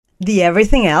The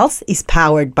Everything Else is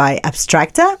powered by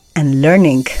Abstracta and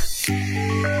Learning.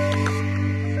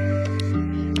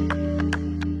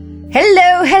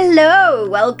 Hello.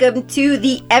 Welcome to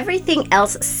the Everything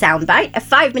Else Soundbite, a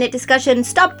 5-minute discussion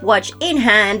stopwatch in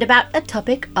hand about a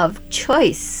topic of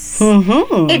choice.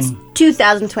 Mm-hmm. It's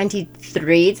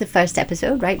 2023. It's the first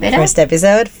episode, right, Vida? First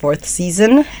episode, 4th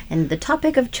season. And the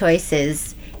topic of choice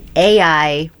is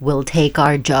AI will take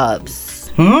our jobs.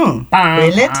 Will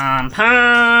it? I'm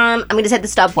going to set the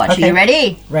stopwatch. Okay. Are you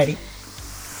ready? Ready.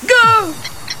 Go!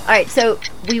 All right, so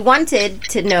we wanted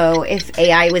to know if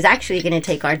AI was actually going to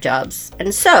take our jobs.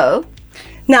 And so...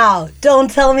 Now, don't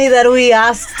tell me that we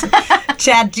asked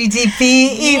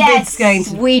ChatGPT if it's going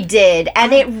to... we did.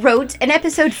 And it wrote an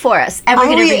episode for us. And we're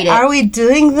going to read it. Are we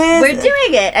doing this? We're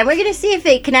doing it. And we're going to see if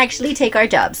it can actually take our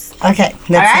jobs. Okay, let's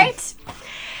see. All right?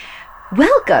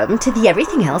 Welcome to the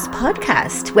Everything Else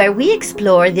podcast, where we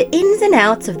explore the ins and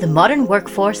outs of the modern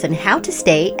workforce and how to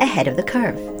stay ahead of the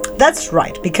curve. That's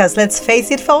right, because let's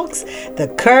face it, folks, the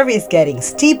curve is getting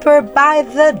steeper by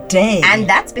the day. And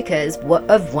that's because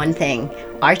of one thing,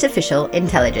 artificial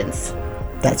intelligence.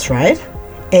 That's right.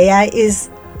 AI is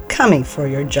coming for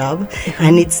your job,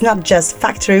 and it's not just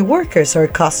factory workers or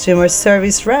customer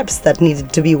service reps that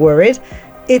needed to be worried.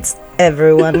 It's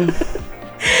everyone.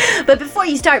 But before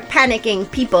you start panicking,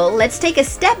 people, let's take a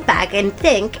step back and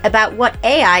think about what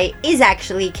AI is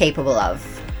actually capable of.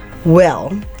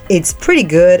 Well, it's pretty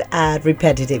good at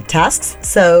repetitive tasks,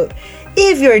 so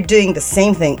if you're doing the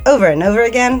same thing over and over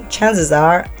again, chances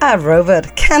are a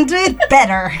robot can do it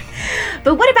better.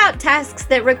 But what about tasks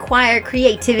that require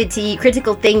creativity,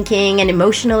 critical thinking, and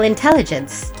emotional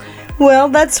intelligence? Well,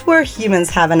 that's where humans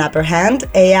have an upper hand.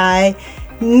 AI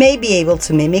may be able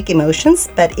to mimic emotions,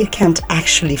 but it can't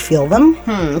actually feel them.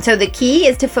 So the key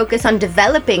is to focus on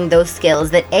developing those skills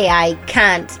that AI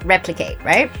can't replicate,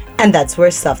 right? And that's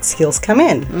where soft skills come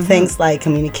in. Things like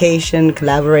communication,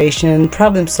 collaboration,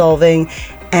 problem solving,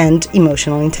 and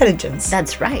emotional intelligence.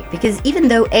 That's right, because even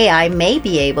though AI may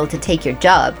be able to take your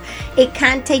job, it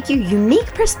can't take your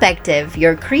unique perspective,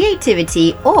 your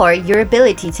creativity, or your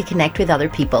ability to connect with other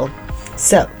people.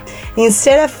 So,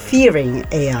 instead of fearing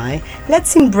AI,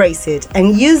 let's embrace it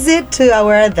and use it to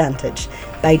our advantage.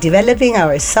 By developing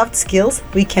our soft skills,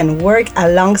 we can work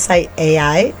alongside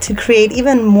AI to create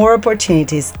even more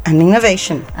opportunities and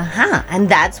innovation. And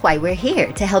that's why we're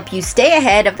here, to help you stay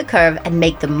ahead of the curve and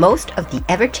make the most of the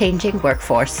ever-changing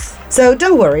workforce. So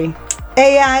don't worry,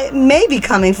 AI may be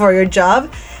coming for your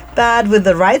job, but with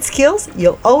the right skills,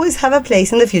 you'll always have a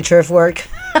place in the future of work.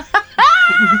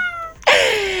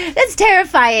 That's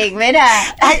terrifying, Mina.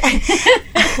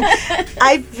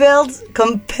 I felt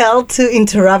compelled to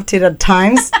interrupt it at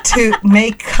times to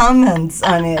make comments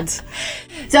on it.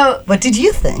 So, what did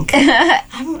you think? I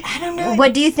don't know.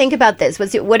 What do you think about this?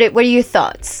 What are your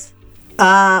thoughts?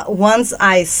 Once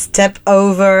I step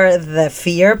over the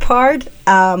fear part,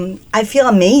 I feel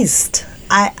amazed.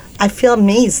 I feel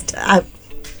amazed.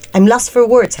 I'm lost for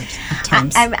words at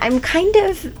times. I'm kind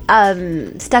of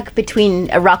stuck between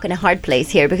a rock and a hard place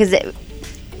here, because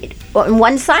on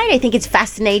one side, I think it's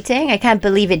fascinating. I can't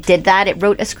believe it did that. It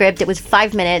wrote a script. It was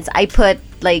 5 minutes. I put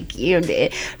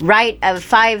write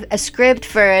a script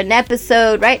for an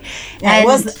episode, right? Yeah,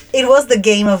 and it was the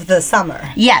game of the summer.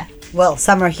 Yeah. Well,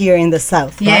 summer here in the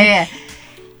south. Yeah, right? yeah.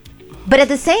 But at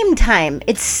the same time,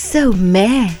 it's so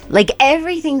meh. Like,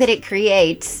 everything that it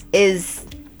creates is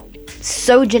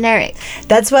so generic.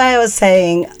 That's why I was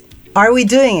saying, are we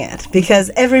doing it?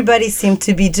 Because everybody seemed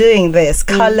to be doing this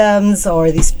columns or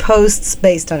these posts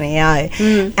based on AI,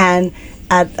 and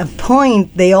at a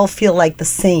point they all feel like the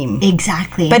same.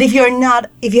 Exactly. But if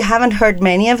you haven't heard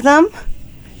many of them,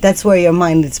 that's where your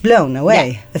mind is blown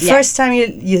away. Yeah. The first time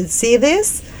you see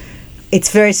this, it's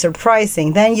very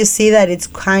surprising. Then you see that it's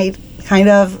kind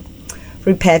of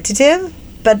repetitive,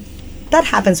 but that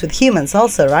happens with humans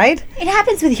also, right? It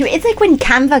happens with humans. It's like when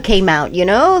Canva came out,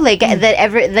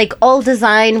 that all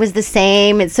design was the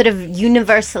same. It's sort of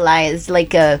universalized,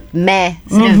 like a meh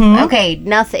sort of. Okay,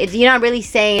 nothing. You're not really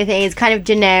saying anything. It's kind of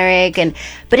generic,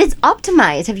 but it's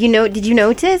optimized. Did you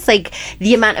notice like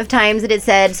the amount of times that it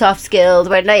said soft skills,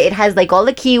 where it has like all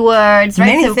the keywords,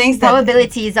 right? Many things.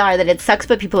 Probabilities are that it sucks,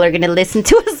 but people are going to listen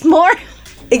to us more.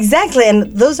 Exactly,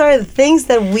 and those are the things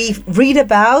that we read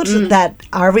about that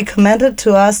are recommended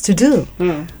to us to do.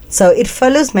 So it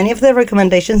follows many of the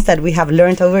recommendations that we have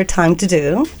learned over time to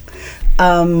do.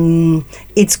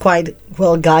 It's quite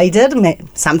well guided,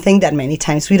 something that many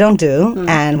times we don't do,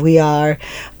 and we are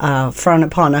frowned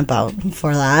upon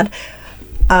for that.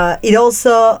 It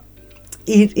also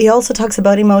talks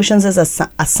about emotions as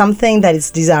something that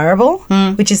is desirable,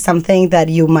 which is something that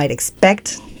you might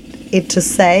expect it to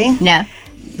say. Yeah.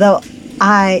 Though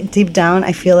deep down,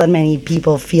 I feel that many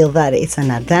people feel that it's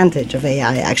an advantage of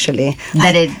AI, actually.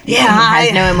 That it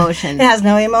has no emotions. It has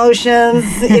no emotions.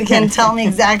 It can tell me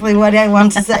exactly what I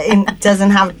want to say. It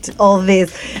doesn't have all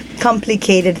this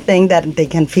complicated thing that they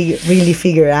can really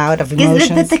figure out of emotions.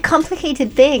 Because the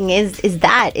complicated thing is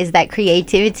that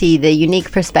creativity, the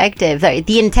unique perspective,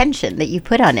 the intention that you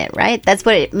put on it, right? That's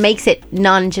what it makes it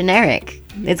non-generic.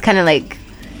 It's kind of like...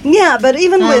 Yeah, but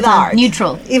even with art,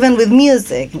 neutral, even with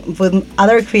music, with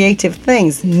other creative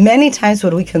things, many times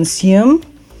what we consume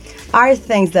are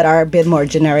things that are a bit more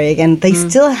generic, and they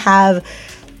still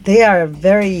they are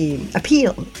very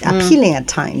appealing at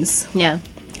times. Yeah.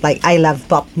 Like, I love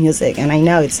pop music, and I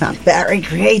know it's not very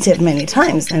creative many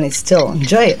times, and I still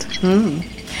enjoy it.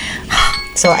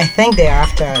 So I think they are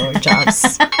after our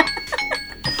jobs.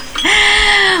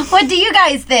 What do you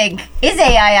guys think? Is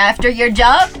AI after your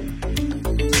job?